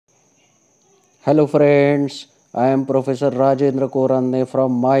Hello friends, I am Professor Rajendra Koranne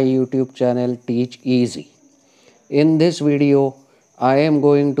from my YouTube channel Teach Easy. In this video, I am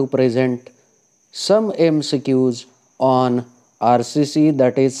going to present some MCQs on RCC,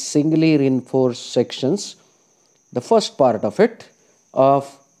 that is singly reinforced sections, the first part of it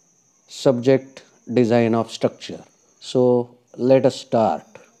of subject design of structure. So let us start.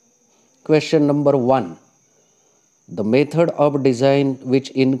 Question number 1. The method of design which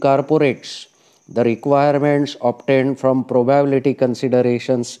incorporates the requirements obtained from probability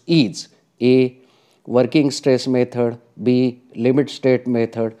considerations is A. Working stress method, B. Limit state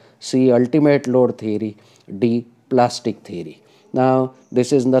method, C. Ultimate load theory, D. Plastic theory. Now,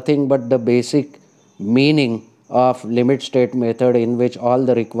 this is nothing but the basic meaning of limit state method, in which all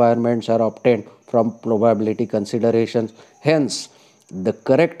the requirements are obtained from probability considerations. Hence, the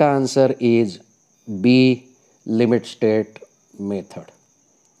correct answer is B. Limit state method.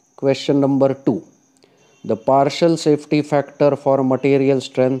 Question number 2. The partial safety factor for material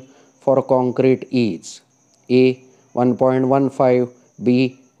strength for concrete is A. 1.15,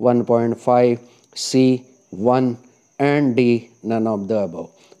 B. 1.5, C. 1, and D. None of the above.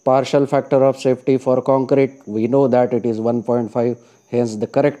 Partial factor of safety for concrete, we know that it is 1.5. Hence, the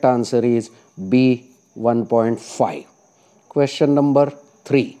correct answer is B. 1.5. Question number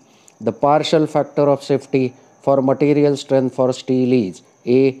 3. The partial factor of safety for material strength for steel is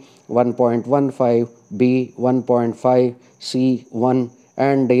A. 1.15, B. 1.5, C. 1,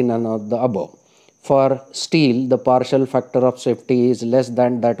 and D. None of the above. For steel, the partial factor of safety is less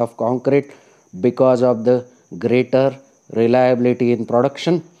than that of concrete because of the greater reliability in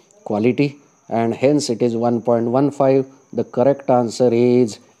production, quality, and hence it is 1.15. The correct answer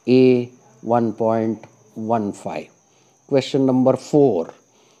is A. 1.15. Question number 4.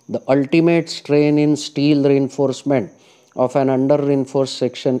 The ultimate strain in steel reinforcement of an under reinforced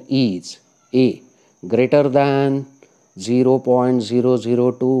section is A. Greater than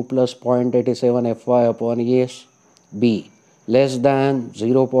 0.002 plus 0.87 Fy upon ES, B. Less than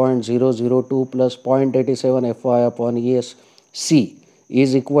 0.002 plus 0.87 Fy upon ES, C.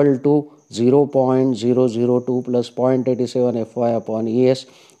 Is equal to 0.002 plus 0.87 Fy upon ES,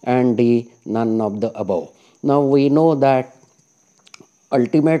 and D. None of the above. Now we know that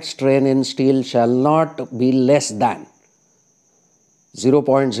ultimate strain in steel shall not be less than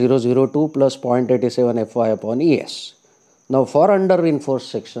 0.002 plus 0.87 Fy upon ES. Now for under reinforced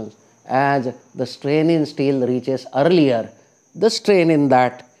sections, as the strain in steel reaches earlier, the strain in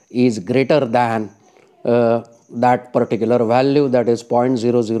that is greater than that particular value, that is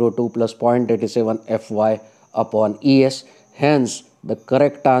 0.002 plus 0.87 Fy upon ES. Hence, the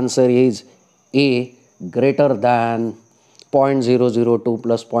correct answer is A. Greater than 0.002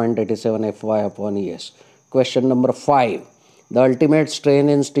 plus 0.87 Fy upon ES. Question number 5. The ultimate strain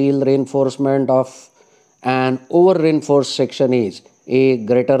in steel reinforcement of an over reinforced section is A.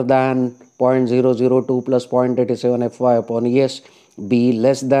 Greater than 0.002 plus 0.87 Fy upon ES, B.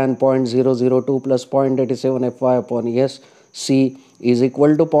 Less than 0.002 plus 0.87 Fy upon ES, C. Is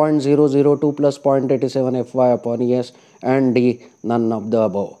equal to 0.002 plus 0.87 Fy upon ES, and D. None of the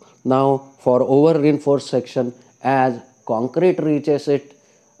above. Now for over reinforced section, as concrete reaches its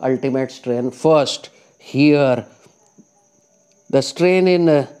ultimate strain first, here the strain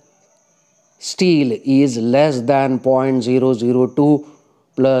in steel is less than 0.002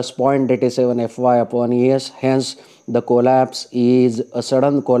 plus 0.87 Fy upon ES. Hence, the collapse is a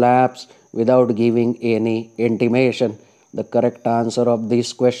sudden collapse without giving any intimation. The correct answer of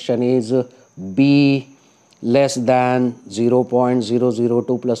this question is B. Less than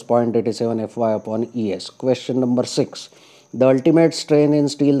 0.002 plus 0.87 Fy upon ES. Question number 6. The ultimate strain in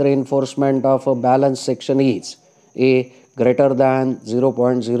steel reinforcement of a balanced section is A. Greater than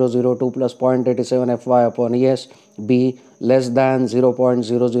 0.002 plus 0.87 Fy upon ES, B. Less than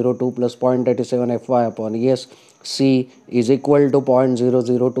 0.002 plus 0.87 Fy upon ES, C. Is equal to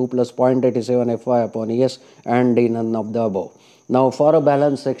 0.002 plus 0.87 Fy upon ES, and D. None of the above. Now for a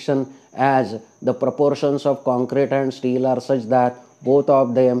balanced section, as the proportions of concrete and steel are such that both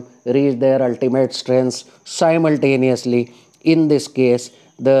of them reach their ultimate strengths simultaneously, in this case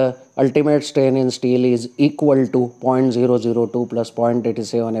the ultimate strain in steel is equal to 0.002 plus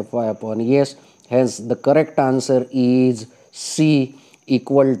 0.87 Fy upon ES. Hence, the correct answer is C,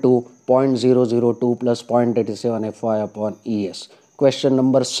 equal to 0.002 plus 0.87 Fy upon ES. Question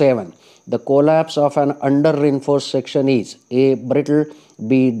number 7. The collapse of an under reinforced section is A. Brittle,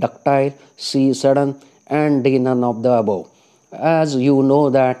 B. Ductile, C. Sudden, and D. None of the above. As you know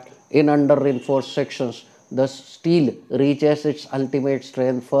that in under reinforced sections, the steel reaches its ultimate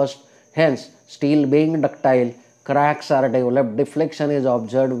strength first. Hence, steel being ductile cracks are developed, deflection is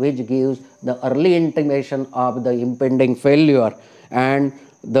observed, which gives the early intimation of the impending failure, and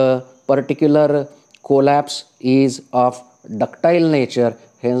the particular collapse is of ductile nature.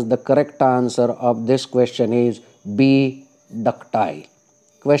 Hence, the correct answer of this question is B, ductile.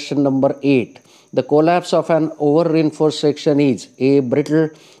 Question number 8. The collapse of an over-reinforced section is A, brittle,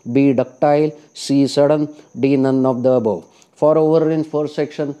 B, ductile, C, sudden, D, none of the above. For over-reinforced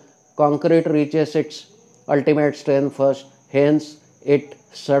section, concrete reaches its ultimate strength first, hence it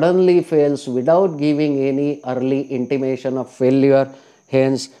suddenly fails without giving any early intimation of failure.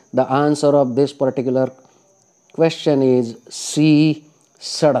 Hence, the answer of this particular question is C,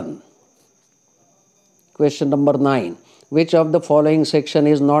 sudden. Question number 9. Which of the following section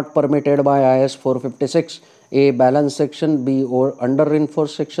is not permitted by IS 456? A, balanced section, B, or under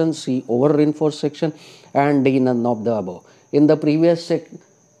reinforced section, C, over reinforced section, and D, none of the above. In the previous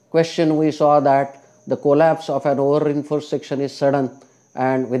question, we saw that the collapse of an over reinforced section is sudden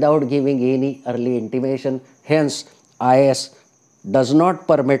and without giving any early intimation. Hence, IS does not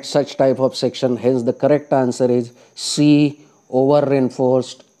permit such type of section. Hence, the correct answer is C, over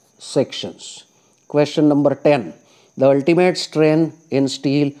reinforced sections. Question number 10. The ultimate strain in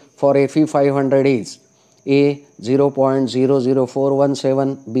steel for Fe 500 is A,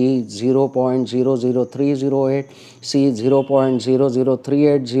 0.00417, B, 0.00308, C,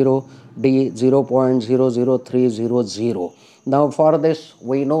 0.00380, D, 0.00300. Now for this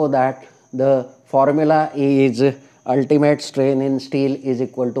we know that the formula is ultimate strain in steel is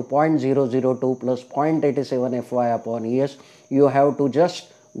equal to 0.002 plus 0.87 Fy upon Es. You have to just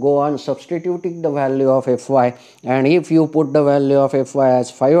go on substituting the value of Fy, and if you put the value of Fy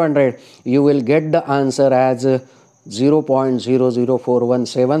as 500, you will get the answer as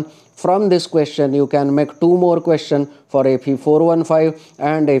 0.00417. From this question, you can make two more questions for Fe 415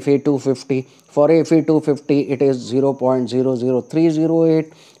 and Fe 250. For Fe 250, it is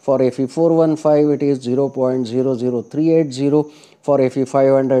 0.00308. For Fe 415, it is 0.00380. For Fe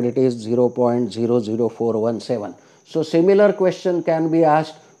 500, it is 0.00417. So similar question can be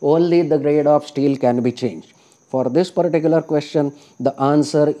asked, only the grade of steel can be changed. For this particular question, the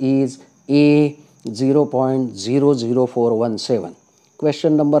answer is A, 0.00417.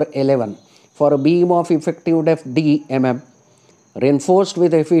 Question number 11. For a beam of effective depth D mm reinforced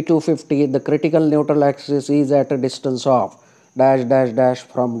with Fe 250, the critical neutral axis is at a distance of dash dash dash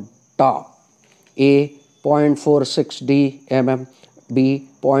from top. A, 0.46 D mm, B,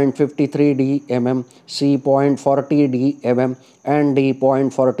 0.53 D mm, C, 0.40 D mm, and D,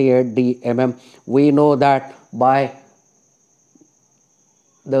 0.48 D mm. We know that by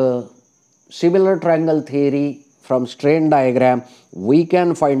the similar triangle theory from strain diagram, we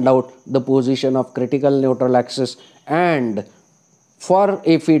can find out the position of critical neutral axis, and for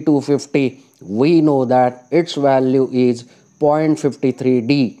Fe 250, we know that its value is 0.53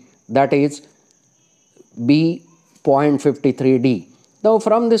 D, that is B, 0.53 D. Now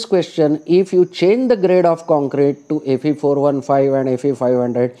from this question, if you change the grade of concrete to Fe 415 and Fe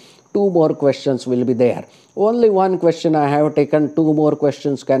 500, two more questions will be there. Only one question I have taken, two more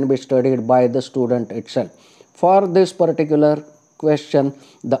questions can be studied by the student itself. For this particular question,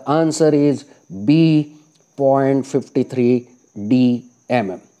 the answer is B, 0.53 D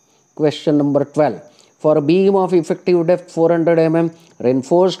mm. Question number 12. For a beam of effective depth 400 mm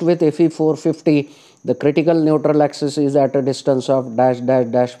reinforced with Fe 450, the critical neutral axis is at a distance of dash dash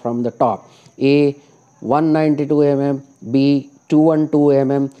dash from the top. A, 192 mm, B, 212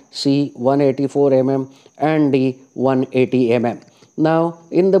 mm, C, 184 mm, and D, 180 mm. Now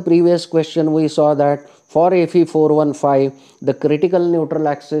in the previous question we saw that for Fe 415, the critical neutral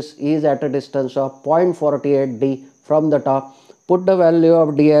axis is at a distance of 0.48 D from the top. Put the value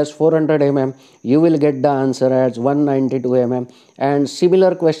of D as 400 mm, you will get the answer as 192 mm, and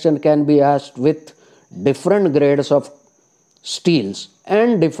similar question can be asked with different grades of steels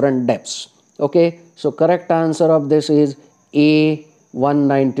and different depths. Okay, so correct answer of this is A,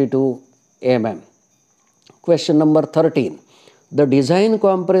 192 mm. Question number 13. The design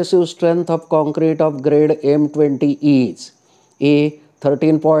compressive strength of concrete of grade M20 is A,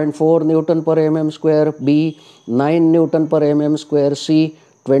 13.4 Newton per mm square, B, 9 Newton per mm square, C,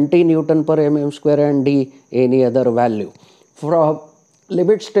 20 Newton per mm square, and D, any other value. From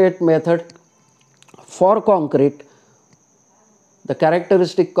limit state method, for concrete, the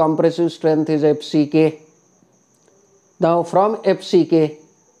characteristic compressive strength is FCK. Now from FCK,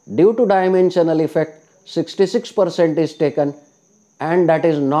 due to dimensional effect, 66% is taken, and that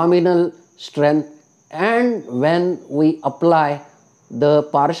is nominal strength, and when we apply the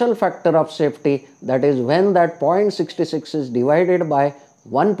partial factor of safety, that is when that 0.66 is divided by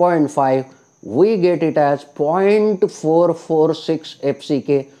 1.5, we get it as 0.446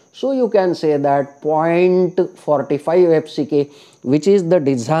 FCK. So you can say that 0.45 FCK, which is the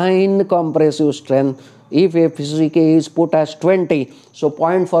design compressive strength. If FCK is put as 20, so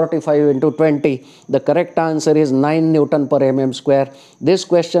 0.45 into 20, the correct answer is 9 Newton per mm square. This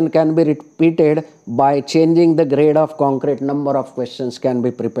question can be repeated by changing the grade of concrete. Number of questions can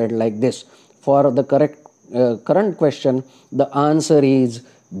be prepared like this. For the current question, the answer is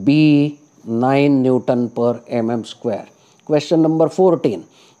B, 9 Newton per mm square. Question number 14.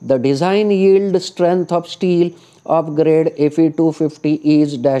 The design yield strength of steel of grade Fe250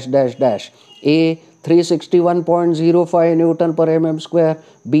 is dash dash dash. A, 361.05 Newton per mm square.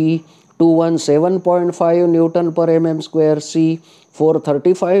 B, 217.5 Newton per mm square. C,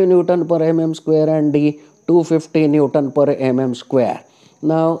 435 Newton per mm square. And D, 250 Newton per mm square.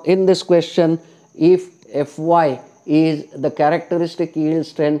 Now in this question, if Fy is the characteristic yield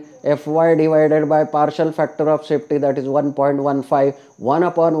strength, Fy divided by partial factor of safety, that is 1.15, 1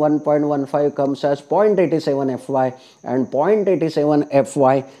 upon 1.15 comes as 0.87 Fy, and 0.87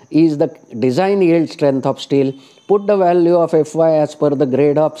 Fy is the design yield strength of steel. Put the value of Fy as per the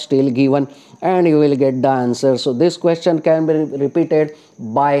grade of steel given and you will get the answer. So this question can be repeated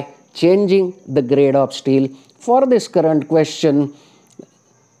by changing the grade of steel. For this current question,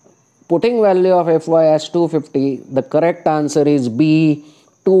 putting value of Fy as 250, the correct answer is B,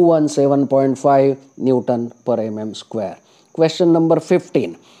 217.5 Newton per mm square. Question number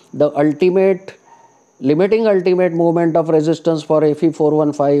 15. The limiting ultimate moment of resistance for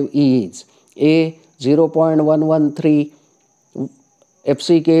Fe415 is A, 0.113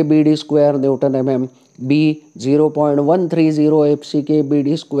 FCK BD square Newton mm, B, 0.130 FCK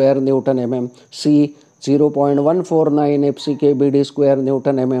BD square Newton mm, C, 0.149 FCK BD square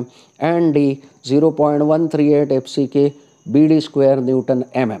Newton mm, and D, 0.138 FCK BD square Newton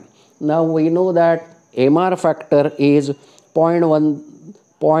mm. Now we know that MR factor is 0.1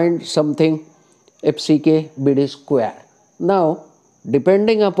 point something FCK BD square. Now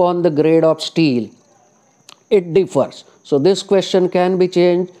depending upon the grade of steel, it differs. So this question can be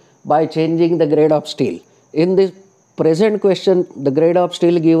changed by changing the grade of steel. In this present question, the grade of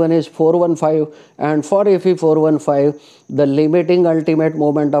steel given is 415, and for Fe415, the limiting ultimate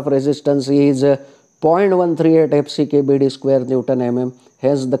moment of resistance is 0.138 FCK BD square Newton mm.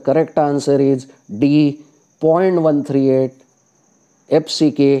 Hence the correct answer is D, 0.138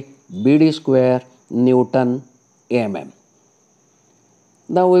 FCK BD square Newton mm.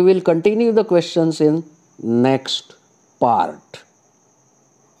 Now we will continue the questions in next part.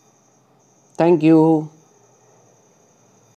 Thank you.